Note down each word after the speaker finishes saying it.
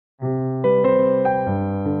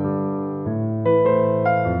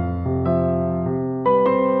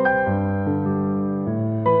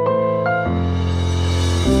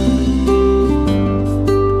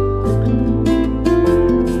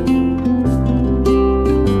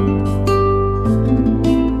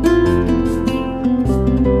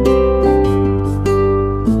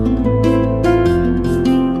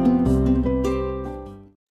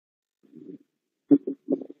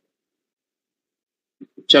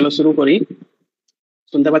চলো শুরু করি।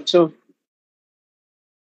 শুনতে পাচ্ছ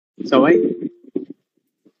সবাই?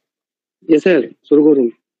 স্যার শুরু করুন।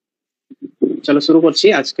 চলো শুরু করছি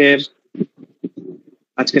আজকের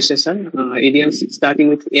session idioms starting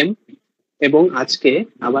with M, এবং আজকে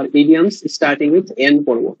আবার ইডিয়ামস স্টার্টিং উইথ এন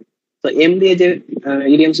পড়বো। তো এম দিয়ে যে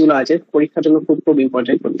ইডিয়ামস গুলো আছে পরীক্ষার জন্য খুব খুব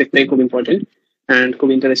ইম্পর্টেন্ট, প্রত্যেকটাই খুব ইম্পর্টেন্ট অ্যান্ড খুব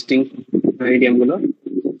ইন্টারেস্টিং ইডিয়াম গুলো।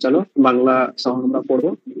 চলো বাংলা সহ আমরা পড়বো,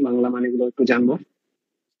 বাংলা মানে গুলো একটু জানবো।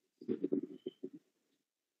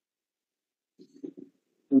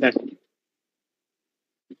 দেখো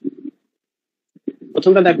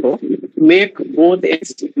প্রথমটা দেখো, make both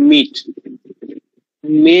ends meet.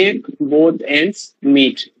 Make both ends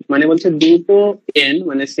meet মানে বলছে দুটো এন্ড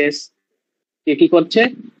মানে শেষ কি করছে,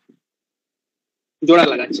 জোড়া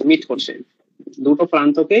লাগাচ্ছে, মিট করছে, দুটো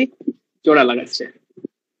প্রান্তকেই জোড়া লাগাচ্ছে।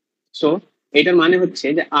 সো এটার মানে হচ্ছে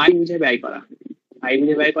যে আয় বুঝে ব্যয় করা। আয়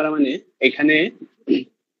বুঝে ব্যয় করা মানে এখানে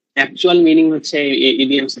অ্যাকচুয়াল মিনিং হচ্ছে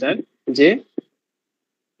ইডিয়ামসটার যে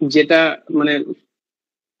যেটা মানে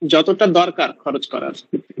যতটা দরকার খরচ করার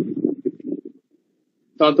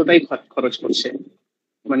ততটাই খরচ করছে।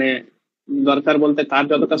 মানে দরকার বলতে তার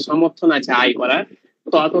যতটা সমর্থন আছে আয় করার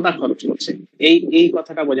ততটা খরচ করছে। এই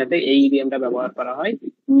কথাটা বোঝাতে এই ইডিয়ামটা ব্যবহার করা হয়,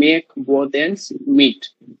 মেক বোথ এন্ডস মিট,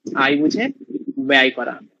 আয় বুঝে ব্যয়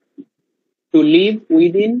করা। Two live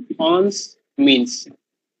within one's means,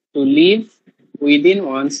 two live within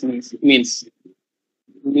one's means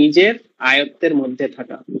নিজের আয়ত্তের মধ্যে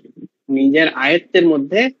থাকা, নিজের আয়ত্তের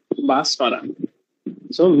মধ্যে বাস করা।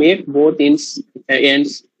 So make both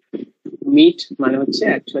ends meet মানে হচ্ছে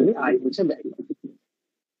অ্যাকচুয়ালি আয় বুঝে ব্যয় করা।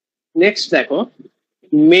 নেক্সট দেখো,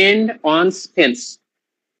 mend অনস fence.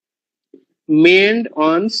 Mend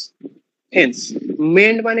অনস fence,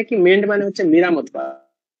 mend মানে কি? মেন্ড মানে হচ্ছে মেরামত করা,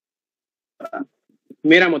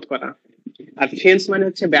 মেরামত করা। আর ফেন্স মানে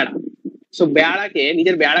হচ্ছে বেড়া। সো বেড়াকে,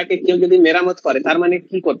 নিজের বেড়াকে কেউ যদি মেরামত করে তার মানে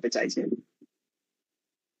কি করতে চাইছে?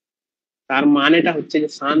 তার মানেটা হচ্ছে যে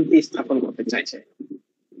শান্তি স্থাপন করতে চাইছে।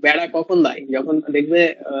 বেড়া কখন দেয়? যখন দেখবে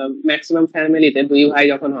ম্যাক্সিমাম ফ্যামিলিতে দুই ভাই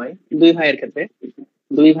যখন হয়, দুই ভাইয়ের ক্ষেত্রে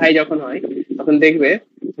দুই ভাই যখন হয় তখন দেখবে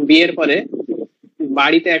বিয়ের পরে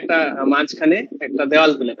বাড়িতে একটা মাঝখানে একটা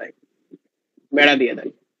দেওয়াল তুলে দেয়, বেড়া দিয়ে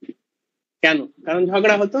দেয়। কেন? কারণ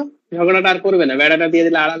ঝগড়া হতো, ঝগড়াটা আর করবে না, বেড়াটা দিয়ে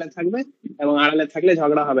দিলে আড়ালে থাকবে, এবং আড়ালে থাকলে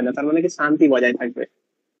ঝগড়া হবে না, তার মানে কি শান্তি বজায় থাকবে।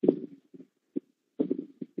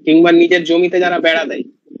 কিংবা নিজের জমিতে যারা বেড়া দেয়,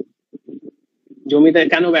 জমিতে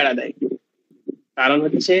কেন বেড়া দেয়? কারণ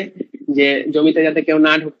হচ্ছে যে জমিতে যাতে কেউ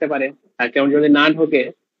না ঢুকতে পারে, আর কেউ যদি না ঢোকে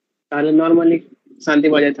তাহলে নর্মালি শান্তি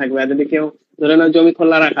বজায় থাকবে। আর যদি কেউ ধরে নাও জমি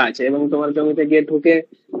খোলা রাখা আছে এবং তোমার জমিতে গিয়ে ঢুকে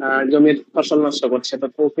জমির ফসল নষ্ট করছে, তো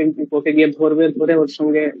ওকে গিয়ে ধরবে, ধরে ওর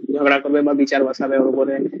সঙ্গে ঝগড়া করবে বা বিচার বসাবে ওর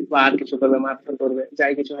উপরে, বা আর কিছু করবে, মারধর করবে,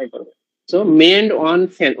 যাই কিছু হয় করবে। So mend on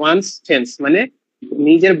once fence মানে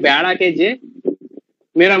নিজের বেড়াকে যে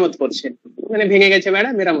মেরামত করছে, মানে ভেঙে গেছে বেড়া,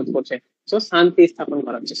 মেরামত করছে। সো শান্তি স্থাপন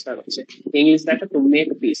করার চেষ্টা করছে। ইংলিশ দেখা টু মেক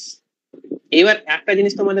পিস। এবার একটা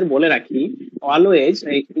জিনিস তোমাদের বলে রাখি, অলওয়েজ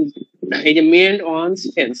এই যে মেন্ড অন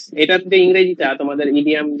ফেন্স, এটার যে ইংরেজিটা তোমাদের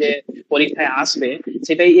ইডিয়াম যে পরীক্ষায় আসবে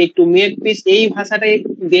সেটাই একটু মেক পিস এই ভাষাটাই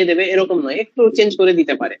দিয়ে দেবে এরকম নয়, একটু চেঞ্জ করে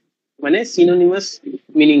দিতে পারে, মানে সিনোনিমাস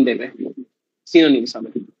মিনিং দেবে, সিনোনিমস হবে।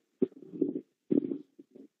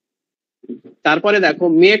 তারপরে দেখো,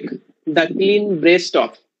 make the clean breast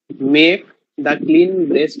of. Make the clean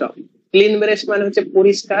breast of, clean breast মানে হচ্ছে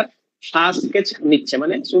পরিষ্কার শ্বাসকে নিচ্ছে,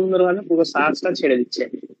 মানে সুন্দরভাবে পুরো শ্বাসটা ছেড়ে দিচ্ছে,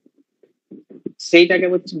 সেইটাকে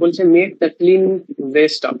বলছে make the clean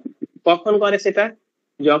breast of. কখন করে সেটা?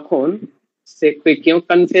 যখন সে কেউ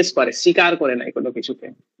কনফেস করে, স্বীকার করে নাই কোনো কিছুকে।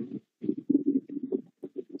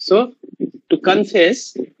 So two confess,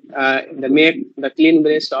 the make the clean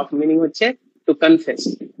breast of meaning হচ্ছে টু কনফেস,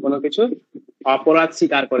 কোনো কিছু অপরাধ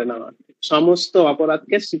স্বীকার করে নেওয়া, সমস্ত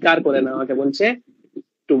অপরাধকে স্বীকার করে নেওয়াকে বলছে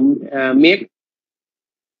to make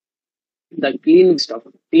the clean stop,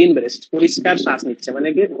 clean breast, পরিষ্কার শ্বাস নিচ্ছে, মানে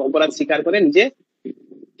কি অপরাধ স্বীকার করে নিজে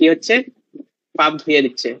কি হচ্ছে পাপ ধুয়ে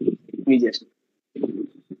দিচ্ছে নিজের।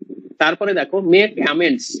 তারপরে দেখো, মেক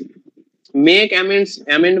অ্যামেন্ডস। মেক অ্যামেন্ডস,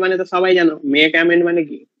 অ্যামেন্ড মানে তো সবাই জানো, মেক অ্যামেন্ড মানে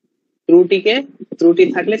কি? ত্রুটি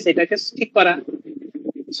থাকলে সেটাকে ঠিক করা।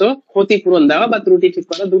 সো ক্ষতিপূরণ দেওয়া বা ত্রুটি ঠিক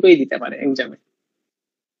করা দুটোই দিতে পারে এক্সামে,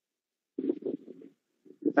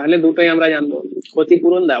 তাহলে দুটোই আমরা জানবো,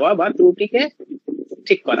 ক্ষতিপূরণ দেওয়া বা ত্রুটিকে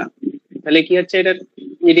ঠিক করা। তাহলে কি হচ্ছে এটার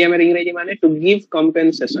ইডিয়ামের ইংরেজি মানে টু গিভ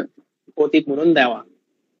কম্পেনসেশন, ক্ষতিপূরণ দেওয়া,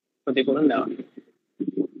 ক্ষতিপূরণ দেওয়া।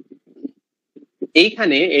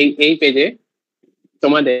 এইখানে এই পেজে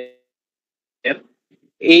তোমাদের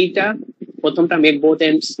এইটা প্রথমটা make both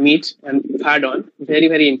ends meet, and third on very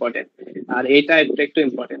very important, আর এইটা একটু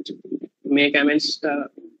ইম্পর্টেন্ট। মেক অ্যামেন্ডসটা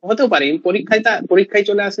হতেও পারে পরীক্ষায়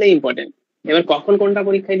চলে আসলে ইম্পর্টেন্ট। এবার কখন কোনটা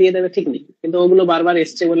পরীক্ষায় দিয়ে দেবে ঠিক নেই, কিন্তু ওগুলো বারবার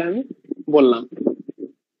এসছে বলে আমি বললাম।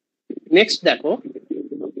 নেক্সট দেখো,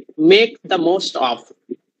 make the most of.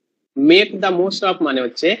 Make the most of মানে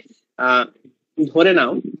হচ্ছে ধরে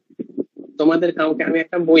নাও তোমাদের কাউকে আমি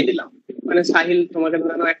একটা বই দিলাম, মানে সাহিল তোমাকে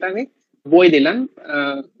ধরে নাও একটা আমি বই দিলাম,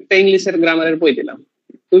 একটা ইংলিশের গ্রামারের বই দিলাম।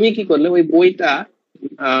 তুমি কি করলে ওই বইটা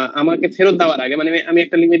আমাকে ফেরত দেওয়ার আগে, মানে আমি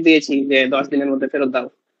একটা লিমিট দিয়েছি যে 10 দিনের মধ্যে ফেরত দাও,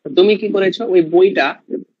 তুমি কি করেছো ওই বইটা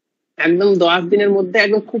একদম 10 দিনের মধ্যে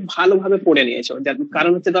একদম খুব ভালোভাবে পড়ে নিয়েছো,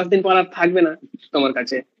 কারণ হচ্ছে 10 দিন পর আর থাকবে না তোমার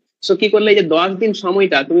কাছে। সো কি করলে, এই যে 10 দিন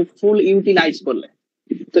সময়টা তুমি ফুল ইউটিলাইজ করলে।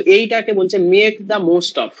 তো এইটাকে বলছে make the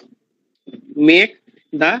most of. Make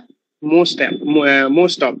the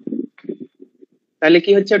most of, তাহলে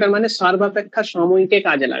কি হচ্ছে ওটার মানে সর্বাপেক্ষা সময়কে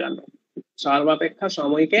কাজে লাগানো, সর্বাপেক্ষা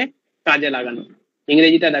সময়কে কাজে লাগানো।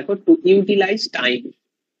 ইংরেজিটা দেখো, two utilise time,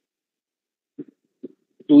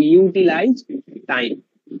 two utilise time.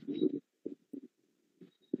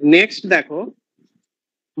 Next দেখো,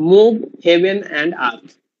 move heaven and earth.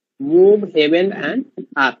 Move heaven and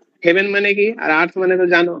earth. Haven মানে কি, আর আর্থ মানে তো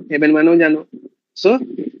জানো, হেভেন মানেও জানো। সো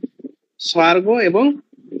স্বর্গ এবং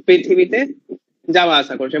পৃথিবীতে যাওয়া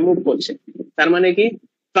আসা করছে, মুভ করছে। তার মানে কি,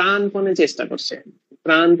 প্রাণপণে চেষ্টা করছে,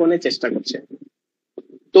 প্রাণপণে চেষ্টা করছে।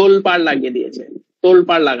 তোলপাড় লাগিয়ে দিয়েছে,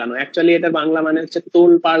 তোলপাড় লাগানো, অ্যাকচুয়ালি এটা বাংলা মানে হচ্ছে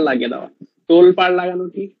তোলপাড় লাগিয়ে দেওয়া। তোলপাড় লাগানো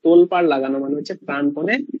কি, তোলপাড় লাগানো মানে হচ্ছে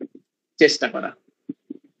প্রাণপণে চেষ্টা করা।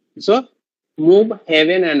 So move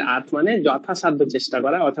heaven and earth মানে যথাসাধ্য চেষ্টা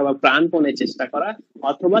করা, অথবা প্রাণপণে চেষ্টা করা,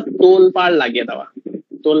 অথবা তোলপাড় লাগিয়ে দেওয়া,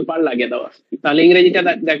 তোলপাড় লাগিয়ে দেওয়া। তাহলে ইংরেজিটা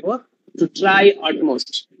দেখো, টু ট্রাই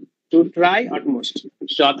অটমোস্ট, টু ট্রাই অটমোস্ট,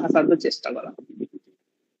 যথাসাধ্য চেষ্টা করা।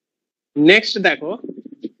 নেক্সট দেখো,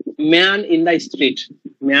 man in the street.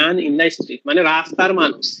 Man in the street মানে রাস্তার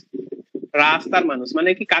মানুষ। রাস্তার মানুষ মানে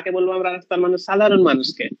কি, কাকে বলবো আমরা রাস্তার মানুষ? সাধারণ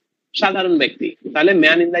মানুষকে, সাধারণ ব্যক্তি। তাহলে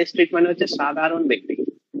ম্যান ইন দ্য স্ট্রিট মানে হচ্ছে সাধারণ ব্যক্তি।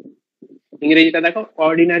 ইংরেজিটা দেখো,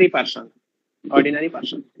 অর্ডিনারি পারসন, অর্ডিনারি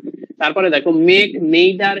পারসন। তারপরে দেখো, মেক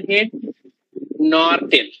নেইদার হেড নর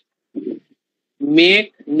টেল। মেক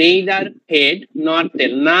নেইদার হেড নর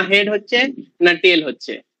টেল, না হেড হচ্ছে না টেল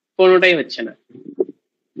হচ্ছে, কোনোটাই হচ্ছে না।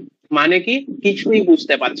 মানে কি, কিছুই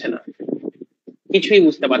বুঝতে পারছে না, কিছুই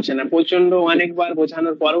বুঝতে পারছে না, প্রচন্ড অনেকবার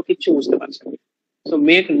বোঝানোর পরও কিছু বুঝতে পারছে না। সো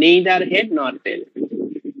মেক নেইদার হেড নর টেল,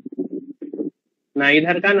 না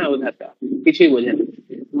ইধার কা না উধার কা, কিছুই বোঝে না।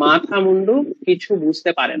 মাথা মুন্ডু কিছু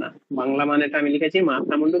বুঝতে পারে না, বাংলা মানেটা আমি লিখেছি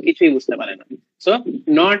মাথা মুন্ডু কিছুই বুঝতে পারে না। So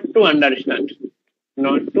not to understand,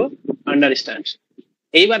 not to understand.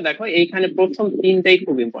 এইবার দেখো, এইখানে প্রথম তিনটাই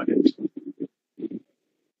খুব ইম্পর্টেন্ট।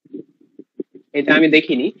 এটা আমি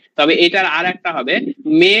দেখিনি, তবে এটার আর একটা হবে,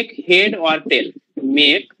 make head or tell.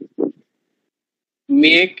 Make,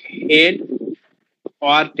 make head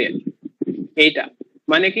or টেল, এইটা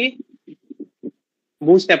মানে কি,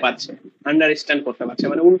 বুঝতে পারছে, আন্ডারস্ট্যান্ড করতে পারছে,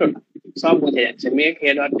 মানে উল্টোটা, সব বুঝে যাচ্ছে। মেক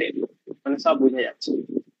হেড অর টেল মানে সব বুঝে যাচ্ছে।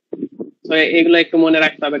 তো এগুলো একটু মনে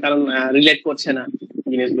রাখতে হবে, কারণ রিলেট করছে না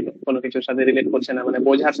জিনিসগুলো, কোনো কিছুর সাথে রিলেট করছে না, মানে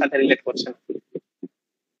বোঝার সাথে রিলেট করছে না।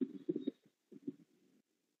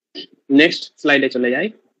 নেক্সট স্লাইডে চলে যাই।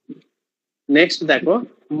 নেক্সট দেখো,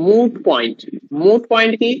 মুড পয়েন্ট। মুড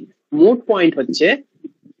পয়েন্ট কি, মুড পয়েন্ট হচ্ছে,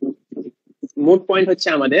 মুড পয়েন্ট হচ্ছে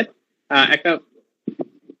আমাদের একটা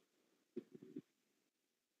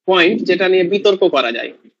পয়েন্ট যেটা নিয়ে বিতর্ক করা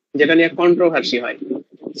যায়, যেটা নিয়ে কন্ট্রোভার্সি হয়,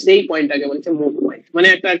 সেই পয়েন্টটাকে বলছে মুড পয়েন্ট। মানে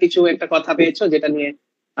একটা কিছু একটা কথা পেয়েছো, যেটা নিয়ে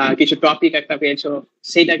কিছু টপিক একটা পেয়েছো,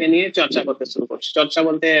 সেইটাকে নিয়ে চর্চা করতে শুরু করছো। চর্চা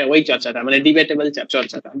বলতে ওই চর্চাটা, মানে ডিবেটেবল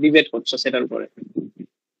চর্চাটা, ডিবেট করছো সেটার উপরে।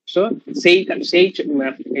 সো সেই সেই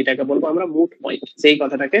এটাকে বলবো আমরা মুড পয়েন্ট, সেই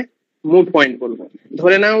কথাটাকে মুড পয়েন্ট বলবো।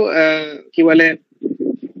 ধরে নাও কি বলে,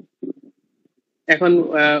 এখন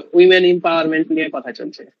উইমেন এম্পাওয়ারমেন্ট নিয়ে কথা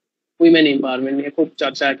চলছে, উইমেন এম্পাওয়ারমেন্ট নিয়ে খুব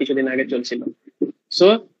চর্চা কিছুদিন আগে চলছিল। সো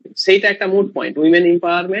সেইটা একটা মুড পয়েন্ট, উইমেন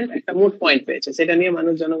এম্পাওয়ারমেন্ট একটা মুড পয়েন্ট পেয়েছে, সেটা নিয়ে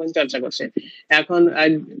মানুষ জনগণ চর্চা করছে। এখন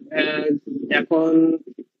এখন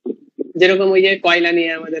যেরকম ওই যে কয়লা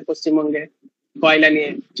নিয়ে, আমাদের পশ্চিমবঙ্গে কয়লা নিয়ে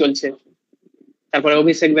চলছে। তারপরে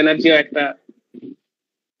অভিষেক ব্যানার্জিও একটা,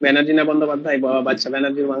 ব্যানার্জি না বন্দ্যোপাধ্যায়, বাচ্চা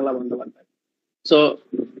ব্যানার্জির বাংলা বন্দ্যোপাধ্যায়। সো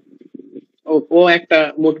ও একটা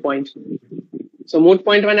mood point. So mood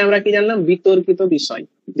point মানে আমরা কি জানলাম, বিতর্কিত বিষয়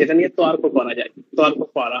যেটা নিয়ে তর্ক করা যায়, তর্ক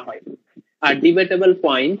করা হয়। আর ডিবেটেবল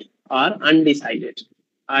পয়েন্ট আর আনডিসাইডেড,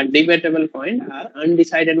 আর ডিবেটেবল পয়েন্ট আর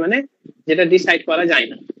আনডিসাইডেড মানে যেটা ডিসাইড করা যায়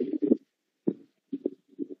না।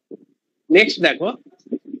 নেক্সট দেখো,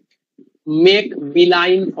 মেক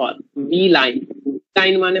বিলাইন ফর। বিলাইন,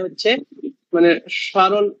 লাইন মানে হচ্ছে মানে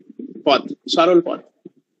সরল পথ, সরল পথ।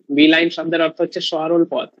 বিলাইন শব্দের অর্থ হচ্ছে সরল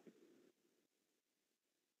পথ।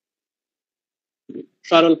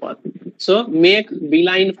 সরল পথ। সো মেক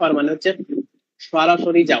বিলাইন ফর মানে হচ্ছে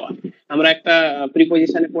সরাসরি যাওয়া। আমরা একটা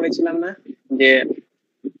প্রিপজিশনে পড়েছিলাম না যে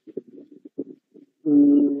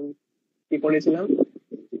কি পড়েছিলাম,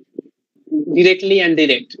 directly and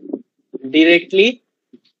direct, directly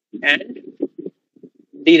and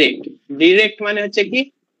direct. Direct মানে হচ্ছে কি,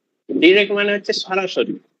 ডিরেক্ট মানে হচ্ছে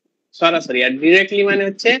সরাসরি, সরাসরি, আর ডিরেক্টলি মানে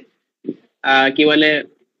হচ্ছে কি বলে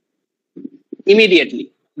ইমিডিয়েটলি।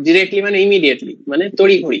 ডিরেক্টলি মানে ইমিডিয়েটলি মানে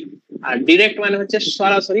তড়িঘড়ি, আর ডিরেক্ট মানে হচ্ছে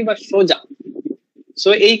সরাসরি বা সোজা। সো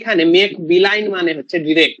এইখানে মেক বিলাইন মানে হচ্ছে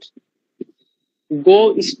ডিরেক্ট, গো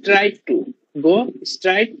স্ট্রাইট টু, গো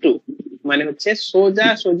স্ট্রাইট টু মানে হচ্ছে সোজা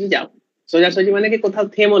সোজি যাও। সোজা সোজি মানে কি কোথাও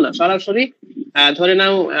থেমো না, সরাসরি। ধরে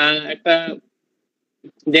নাও একটা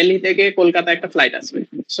দিল্লি থেকে কলকাতা একটা ফ্লাইট আসবে,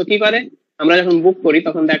 সো কি করে আমরা যখন বুক করি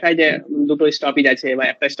তখন দেখায় যে দুটো স্টপেজ আছে বা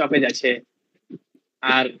একটা স্টপেজ আছে,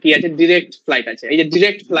 আর কি আছে, ডিরেক্ট ফ্লাইট আছে। এই যে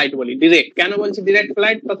ডিরেক্ট ফ্লাইট বলি, ডিরেক্ট কেন বলছি, ডিরেক্ট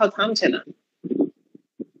ফ্লাইট কোথাও থামছে না।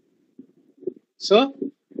 সো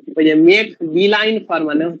ওই যে মেক বিলাইন ফর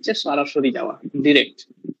মানে হচ্ছে সরাসরি যাওয়া, ডিরেক্ট।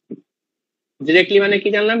 ডিরেক্টলি মানে কি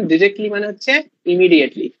জানলাম, ডিরেক্টলি মানে হচ্ছে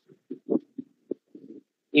ইমিডিয়েটলি,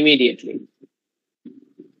 ইমিডিয়েটলি।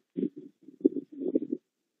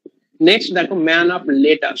 নেক্সট দেখো man of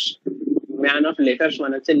letters. Man of letters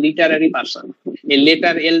মানে হচ্ছে লিটারারি পার্সন। এই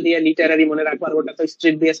লেটার এল দিয়ে লিটারারি মনে রাখবার, ওটা তো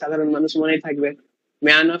স্ট্রিট দিয়ে সাধারণ মানুষ মনে থাকবে।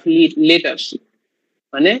 ম্যান অফ লেটার্স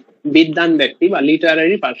মানে বিদ্বান ব্যক্তি বা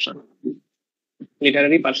লিটারারি পার্সন,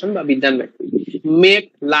 লিটারারি পার্সন বা বিদ্বান ব্যক্তি। মেক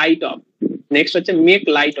লাইট অফ, নেক্সট হচ্ছে make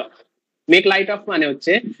light off. Make light off মানে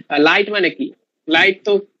হচ্ছে, লাইট মানে কি, লাইট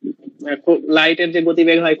তো লাইটের যে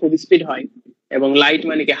গতিবেগ হয় খুব স্পিড হয়, এবং লাইট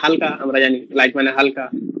মানে কি হালকা, আমরা জানি লাইট মানে হালকা,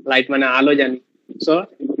 লাইট মানে আলো জানি। সো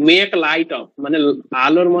মেক লাইট অফ মানে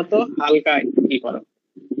আলোর মতো হালকা কি করো।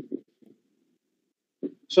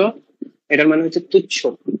 সো এটার মানে হচ্ছে তুচ্ছ,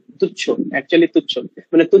 তুচ্ছ, অ্যাকচুয়ালি তুচ্ছ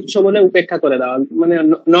মানে তুচ্ছ বলে উপেক্ষা করে দেওয়া, মানে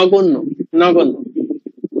নগণ্য, নগণ্য,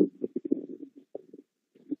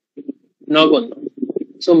 নগণ্য।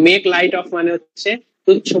 সো মেক লাইট অফ মানে হচ্ছে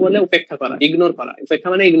তুচ্ছ বলে উপেক্ষা করা, ইগনোর করা, উপেক্ষা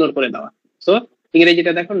মানে ইগনোর করে দেওয়া। সো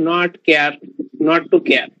ইংরেজিটা দেখো not care, not to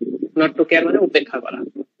care, not to care মানে উপেক্ষা করা।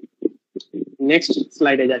 নেক্সট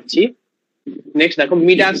স্লাইডে যাচ্ছি। নেক্সট দেখো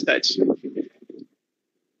Midas touch.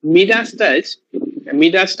 Midas touch,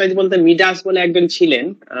 Midas touch বলতে মিডাস বলে একজন ছিলেন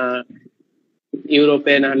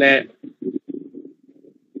ইউরোপে নাহলে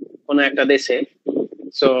কোন একটা দেশে।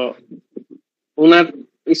 সো ওনার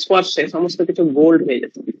স্পর্শে সমস্ত কিছু গোল্ড হয়ে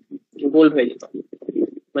যেত, গোল্ড হয়ে যেত,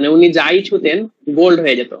 মানে উনি যাই ছুতেন গোল্ড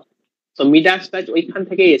হয়ে যেত। তো মিডাস টাচ ওইখান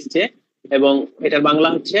থেকেই এসছে, এবং এটার বাংলা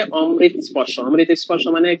হচ্ছে অমৃত স্পর্শ। অমৃত স্পর্শ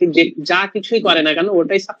মানে কি, যে যা কিছুই করে না কেন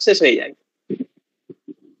ওটাই সাকসেস হয়ে যায়,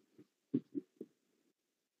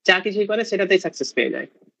 যা কিছুই করে সেটাতেই সাকসেস পেয়ে যায়।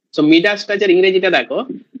 সো মিডাস টাচের ইংরেজিটা দেখো,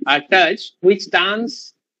 আর touch which turns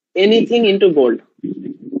anything into gold.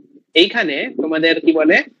 এইখানে তোমাদের কি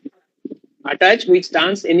বলে, a touch which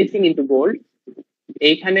turns anything into gold,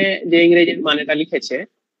 এইখানে যে ইংরেজির মানেটা লিখেছে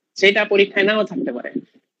সেটা পরীক্ষায় নাও থাকতে পারে।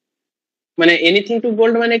 মানে এনিথিং টু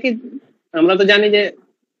গোল্ড মানে কি, আমরা তো জানি যে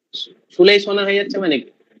শুলেই সোনা হয়ে যাচ্ছে মানে কি,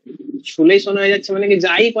 শুলেই সোনা হয়ে যাচ্ছে মানে কি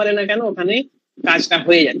যাই করে না কেন ওখানে কাজটা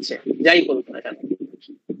হয়ে যাচ্ছে, যাই করুক না কেন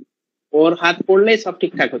ওর হাত পড়লেই সব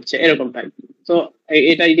ঠিকঠাক হচ্ছে, এরকম টাইপ। তো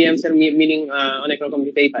এটা ইডিয়ামস এর মিনিং অনেক রকম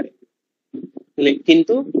দিতেই পারে,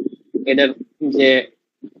 কিন্তু এটার যে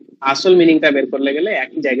আসল মিনিংটা বের করলে গেলে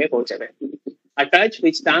একই জায়গায় পৌঁছাবে। a touch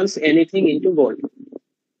which turns anything into gold,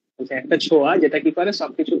 একটা ছোঁয়া যেটা কি করে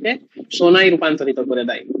সবকিছুকে সোনায় রূপান্তরিত করে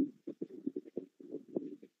দেয়।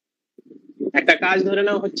 একটা কাজ ধরে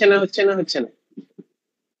নাও হচ্ছে না হচ্ছে না হচ্ছে না,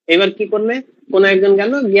 এবার কি করলে কোন একজন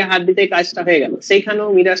গেল গিয়ে হাত দিতে কাজটা হয়ে গেল, সেইখানেও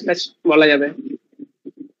মিরাজ টাচ বলা যাবে।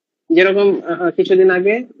 যেরকম কিছুদিন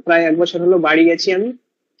আগে প্রায় 1 বছর হলো বাড়ি গেছি আমি,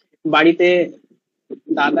 বাড়িতে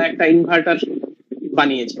দাদা একটা ইনভার্টার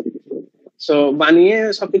বানিয়েছে। সো বানিয়ে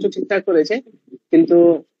সবকিছু ঠিকঠাক করেছে, কিন্তু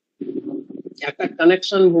একটা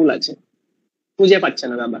কানেকশন ভুল আছে, খুঁজে পাচ্ছে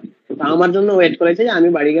না দাদা। তো আমার জন্য ওয়েট করেছে যে আমি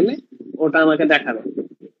বাড়ি গেলে ওটা আমাকে দেখাবে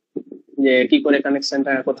যে কি করে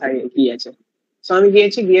কানেকশনটা কোথায় কি আছে। তো আমি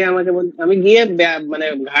গিয়েছি, গিয়ে আমাকে আমি গিয়ে মানে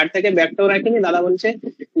ঘাট থেকে ব্যাগটাও রাখিনি, দাদা বলছে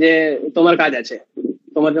যে তোমার কাজ আছে,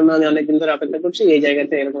 তোমার জন্য আমি অনেকদিন ধরে অপেক্ষা করছি, এই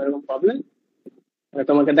জায়গাতে এরকম এরকম প্রবলেম,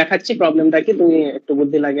 তোমাকে দেখাচ্ছি প্রবলেমটা কি, তুমি একটু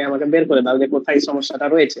বুদ্ধি লাগিয়ে আমাকে বের করে দাও যে কোথায় সমস্যাটা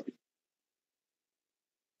রয়েছে,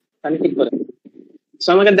 তাহলে ঠিক করে। তো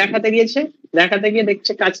আমাকে দেখাতে গিয়েছে, দেখাতে গিয়ে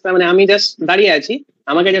দেখছে কাজটা, মানে আমি জাস্ট দাঁড়িয়ে আছি,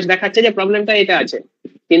 আমাকে জাস্ট দেখাচ্ছে যে প্রবলেমটা এটা আছে,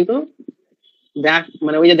 কিন্তু দেখ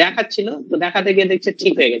মানে ওই যে দেখাচ্ছিল তো দেখাতে গিয়ে দেখছে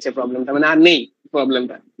ঠিক হয়ে গেছে প্রবলেমটা, মানে আর নেই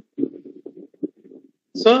প্রবলেমটা।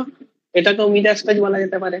 সো এটাকেও মিডাস টাচ বলা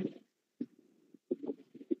যেতে পারে।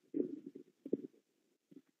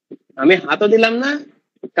 আমি হাতও দিলাম না,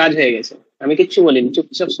 কাজ হয়ে গেছে, আমি কিচ্ছু বলিনি,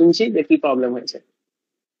 চুপচাপ শুনছি যে কি প্রবলেম হয়েছে।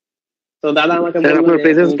 তো দাদা আমাকে স্যার বললো আপনার যে তুমি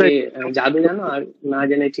প্রেজেন্সটা কি জাদু জানো আর না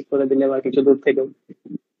জেনে ঠিক করে দিলে বা কিছু দূর থেকেও।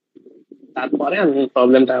 তারপরে আমি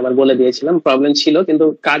প্রবলেমটা আবার বলে দিয়েছিলাম, প্রবলেম ছিল কিন্তু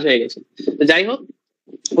কাজ হয়ে গেছে। তো যাই হোক,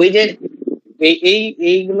 ওই যে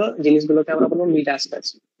এইগুলো জিনিসগুলোকে আমরা বলবো মিডাস টাচ।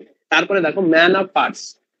 তারপরে দেখো man of parts.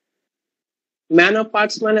 Man of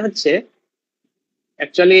parts মানে হচ্ছে,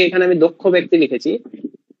 অ্যাকচুয়ালি এখানে আমি দক্ষ ব্যক্তি লিখেছি,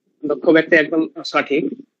 দক্ষ ব্যক্তি একদম সঠিক,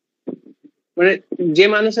 মানে যে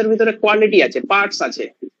মানুষের ভিতরে কোয়ালিটি আছে, পার্টস আছে,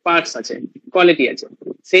 পার্টস আছে, কোয়ালিটি আছে,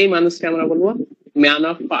 সেই মানুষকে আমরা বলবো ম্যান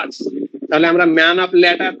অফ পার্টস। তাহলে আমরা ম্যান অফ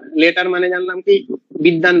লেটার, লেটার মানে জানলাম কি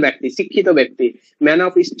বিদ্বান ব্যক্তি, শিক্ষিত ব্যক্তি। ম্যান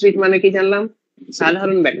অফ স্ট্রিট মানে কি জানলাম,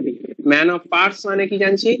 সাধারণ ব্যক্তি। ম্যান অফ পার্টস মানে কি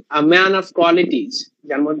জানছি, আর ম্যান অফ কোয়ালিটিজ,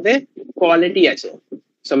 যার মধ্যে কোয়ালিটি আছে।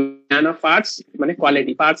 সো ম্যান অফ পার্টস মানে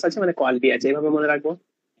কোয়ালিটি, পার্টস আছে মানে কোয়ালিটি আছে, এইভাবে মনে রাখবো।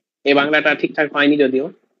 এই বাংলাটা ঠিকঠাক হয়নি যদিও।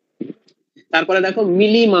 তারপরে দেখো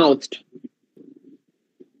মিলি মাউথড।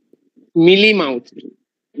 মিলি মাউথ,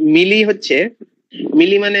 মিলি হচ্ছে,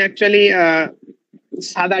 মিলি মানে অ্যাকচুয়ালি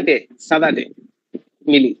সাদাটে, সাদাটে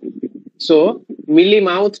মিলি। সো মিলি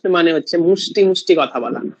মাউথ মানে হচ্ছে মুষ্টি মুষ্টি কথা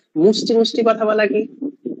বলা। মুষ্টি মুষ্টি কথা বলা কি,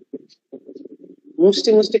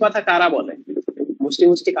 মুষ্টি মুষ্টি কথা কারা বলে, মুষ্টি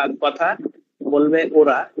মুষ্টি কথা বলবে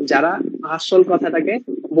ওরা যারা আসল কথাটাকে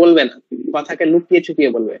বলবে না, কথাকে লুকিয়ে চুপিয়ে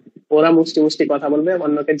বলবে, ওরা মুষ্টি মুষ্টি কথা বলবে,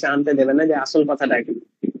 অন্যকে জানতে দেবে না যে আসল কথাটা কি।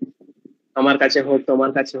 আমার কাছে হোক,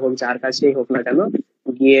 তোমার কাছে হোক, যার কাছেই হোক না কেন,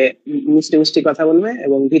 গিয়ে মিষ্টি মিষ্টি কথা বলবে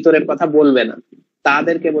এবং ভিতরের কথা বলবে না,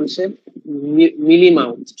 তাদেরকে বলছে মিলি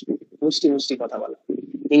মাউথ, মুষ্টি মুষ্টি কথা বলা।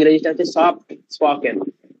 ইংরেজিটা হচ্ছে সফট স্পোকেন,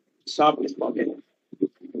 সফট স্পোকেন,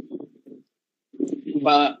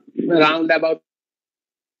 বা রাউন্ড অ্যাবাউট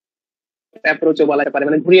অ্যাপ্রোচও বলা যেতে পারে,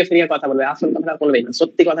 মানে ঘুরিয়ে ফিরিয়ে কথা বলবে, আসল কথাটা বলবে না,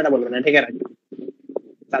 সত্যি কথাটা বলবে না, ঢেকে রাখবে,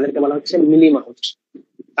 তাদেরকে বলা হচ্ছে মিলি মাউথ।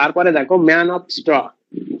 তারপরে দেখো man of straw.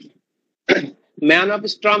 Man of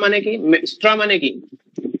straw মানে কি, স্ট্র মানে কি,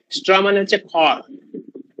 স্ট্র মানে হচ্ছে খড়।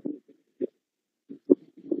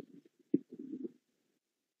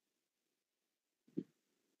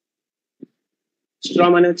 স্ট্র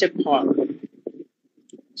মানে হচ্ছে খড়।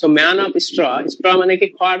 So man of straw, straw মানে কি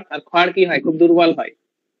খড়, আর খড় কি হয়, খুব দুর্বল হয়,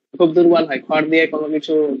 খুব দুর্বল হয়, খড় দিয়ে কোনো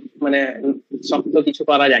কিছু মানে শক্ত কিছু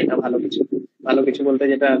করা যায় না, ভালো কিছু, ভালো কিছু বলতে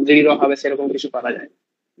যেটা দৃঢ় হবে সেরকম কিছু করা যায়।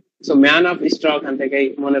 সো ম্যান অফ স্ট্র ওখান থেকেই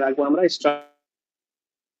মনে রাখবো আমরা, স্ট্র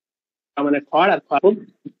মানে খড়, আর খড় খুব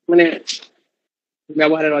মানে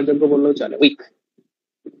ব্যবহারের অযোগ্য বললেও চলে, week.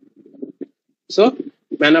 So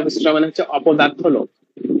man of straw মানে হচ্ছে অপদার্থ লোক,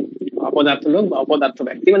 অপদার্থ লোক বা অপদার্থ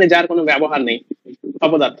ব্যক্তি, মানে যার কোনো ব্যবহার নেই,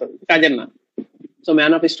 অপদার্থ, কাজের না। সো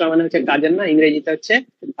ম্যান অফ স্ট্র মানে হচ্ছে কাজের না, ইংরেজিতে হচ্ছে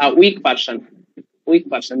উইক পার্সন, উইক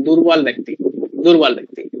পার্সন, দুর্বল ব্যক্তি, দুর্বল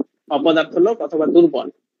ব্যক্তি, অপদার্থ লোক অথবা দুর্বল।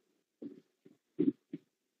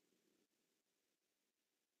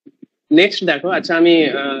 নেক্সট দেখো, আচ্ছা আমি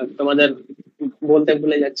তোমাদের বলতে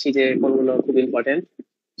ভুলে যাচ্ছি যে কোনগুলো খুব ইম্পর্টেন্ট।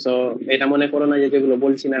 সো এটা মনে করো না যে যেগুলো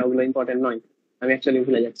বলছি না ওগুলো ইম্পর্টেন্ট নয়, আমি অ্যাকচুয়ালি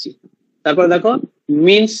ভুলে যাচ্ছি। তারপর দেখো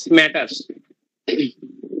means matters.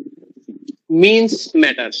 Means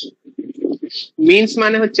matters, means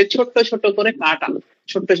মানে হচ্ছে ছোট্ট ছোট করে কাটা,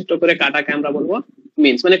 ছোট্ট ছোট করে কাটাকে আমরা বলবো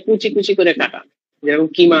মিনস, মানে কুচি কুচি করে কাটা, যেরকম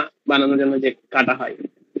কিমা বানানোর জন্য যে কাটা হয়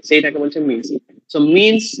সেইটাকে বলছে মিনস। সো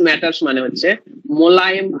মিনস ম্যাটার্স মানে হচ্ছে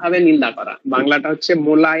মোলায়েম ভাবে নিন্দা করা, বাংলাটা হচ্ছে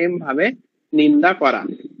মোলায়েম ভাবে নিন্দা করা।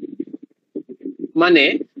 মানে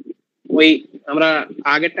ওই আমরা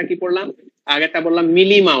আগেরটা কি পড়লাম, আগেরটা বললাম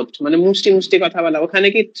মিলি মাউথ মানে মুষ্টি মুষ্টি কথা বলা, ওখানে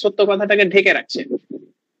কি সত্য কথাটাকে ঢেকে রাখছে,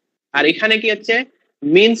 আর এখানে কি হচ্ছে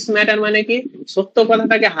মিনস ম্যাটার মানে কি সত্য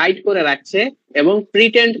কথাটাকে হাইড করে রাখছে এবং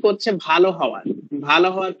প্রিটেন্ড করছে ভালো হওয়ার, ভালো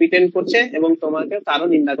হওয়ার প্রিটেন্ড করছে এবং তোমাকে তারও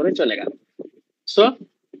নিন্দা করে চলে গেল। সো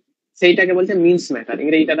সেইটাকে বলছে মিনস ম্যাটার,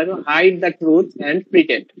 ইংরেজিটা দেখো hide the truth and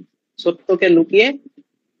pretend, সত্যকে লুকিয়ে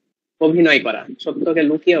অভিনয় করা, সত্যকে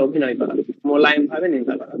লুকিয়ে অভিনয় করা, মোলায়েম ভাবে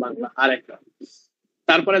নিন্দা করা, বাংলা। আর একটা,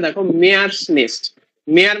 তারপরে দেখো মেয়ার্স নেস্ট।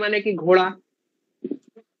 মেয়ার মানে কি ঘোড়া,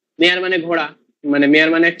 মেয়ার মানে ঘোড়া, মানে মেয়ার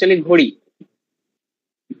মানে অ্যাকচুয়ালি ঘড়ি।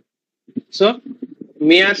 সো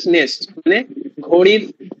মেয়ার্স নেস্ট মানে ঘড়ির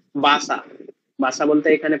বাসা, বাসা বলতে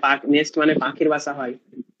এখানে নেস্ট মানে পাখির বাসা হয়,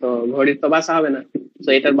 তো ঘড়ির তো বাসা হবে না। তো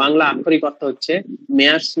এটার বাংলা আক্ষরিক অর্থ হচ্ছে,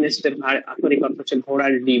 মেয়ার্স নেস্টের আক্ষরিক অর্থ হচ্ছে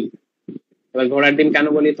ঘোড়ার ডিম। এবার ঘোড়ার ডিম কেন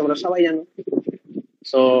বলি তোমরা সবাই জানো।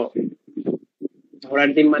 সো ঘোড়ার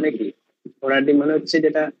ডিম মানে কি, ঘোড়ার ডিম মানে হচ্ছে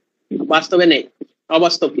যেটা বাস্তবে নেই,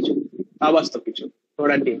 অবাস্তব কিছু, অবাস্তব কিছু,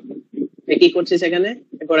 ঘোড়ার ডিম। কি করছে সেখানে,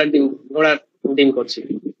 ঘোড়ার ডিম, ঘোড়ার ডিম করছে,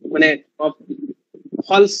 মানে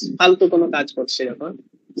ফলস ফালতু কোনো কাজ করছে যখন,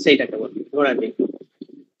 সেইটাকে বলে ঘোড়ার ডিম।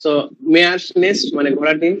 তো মেয়ার্স নেস্ট মানে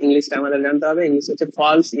ঘোড়ার ডিম, ইংলিশটা আমাদের জানতে হবে, ইংলিশ হচ্ছে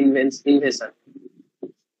ফলস ইনভেশন।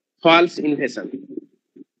 False invasion.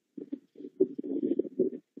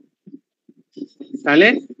 তাহলে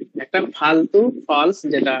একটা ফালতু ফলস,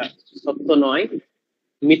 যেটা সত্য নয়,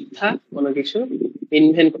 মিথ্যা কোনো কিছু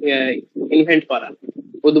ইনভেন্ট করা,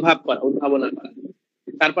 উদ্ভাবনা করা।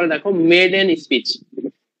 তারপরে দেখো maiden speech.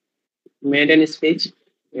 Maiden speech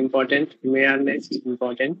important, মেয়ারনেস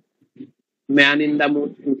important, man in the moon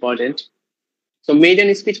important. তো মেডেন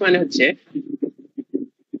স্পিচ মানে হচ্ছে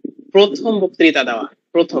প্রথম বক্তৃতা দেওয়া।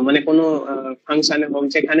 প্রথম মানে কোনো ফাংশনে হোক,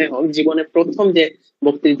 যেখানে হোক, জীবনে প্রথম যে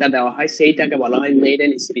বক্তৃতা দেওয়া হয় সেইটাকে বলা হয়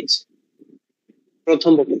মেডেন স্পিচ।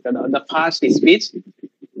 প্রথম বক্তৃতা দেওয়া, the first speech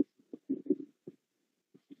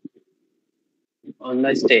on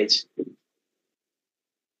the stage.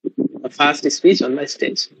 First speech on the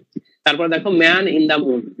stage. তারপর দেখো man in the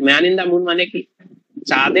moon. Man in the moon মানে কি?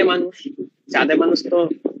 চাঁদে মানুষ। চাঁদে মানুষ তো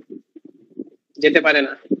যেতে পারে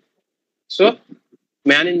না। So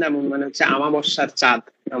man in the moon মানে হচ্ছে অমাবস্যার চাঁদ।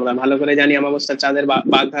 আমরা ভালো করে জানি অমাবস্যার চাঁদের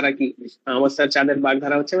বাগধারা কি। অমাবস্যার চাঁদের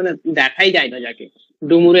বাগধারা হচ্ছে মানে দেখাই যায় না যাকে,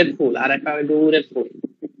 ডুমুরের ফুল। আর একটা ডুমুরের ফুল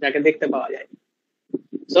যাকে দেখতে পাওয়া যায়।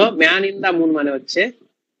 So man in the moon মানে হচ্ছে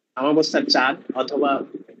অমাবস্যার চাঁদ, অথবা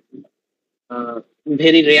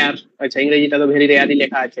ভেরি রেয়ার। আচ্ছা, ইংরেজিটা তো ভেরি রেয়ারই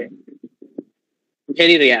লেখা আছে,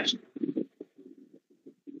 ভেরি রেয়ার।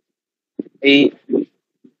 এই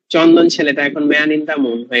চন্দন ছেলেটা এখন ম্যান ইন দা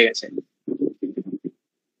মুন হয়ে গেছে।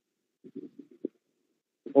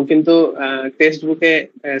 ও কিন্তু টেক্সট বুকে,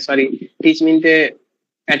 সরি, টিচ মিনিটে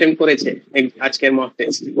অ্যাটেম্প করেছে আজকের মক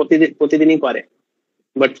টেস্ট। প্রতিদিনই করে,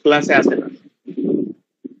 বাট ক্লাসে আসে না।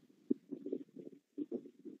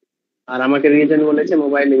 আর আমাকে রিজন বলেছে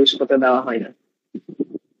মোবাইল ইউজ করতে দেওয়া হয় না।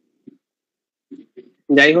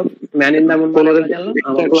 যাই হোক, ম্যান ইন দা মুন জানলাম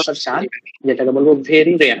অমাবস্যার চাঁদ, যেটাকে বলবো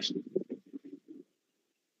very rare.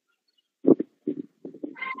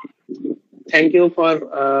 Thank you for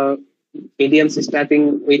idioms starting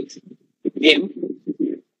with M.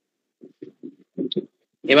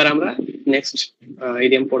 এবার আমরা নেক্সট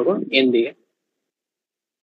ইডিয়াম পড়বো N দিয়ে।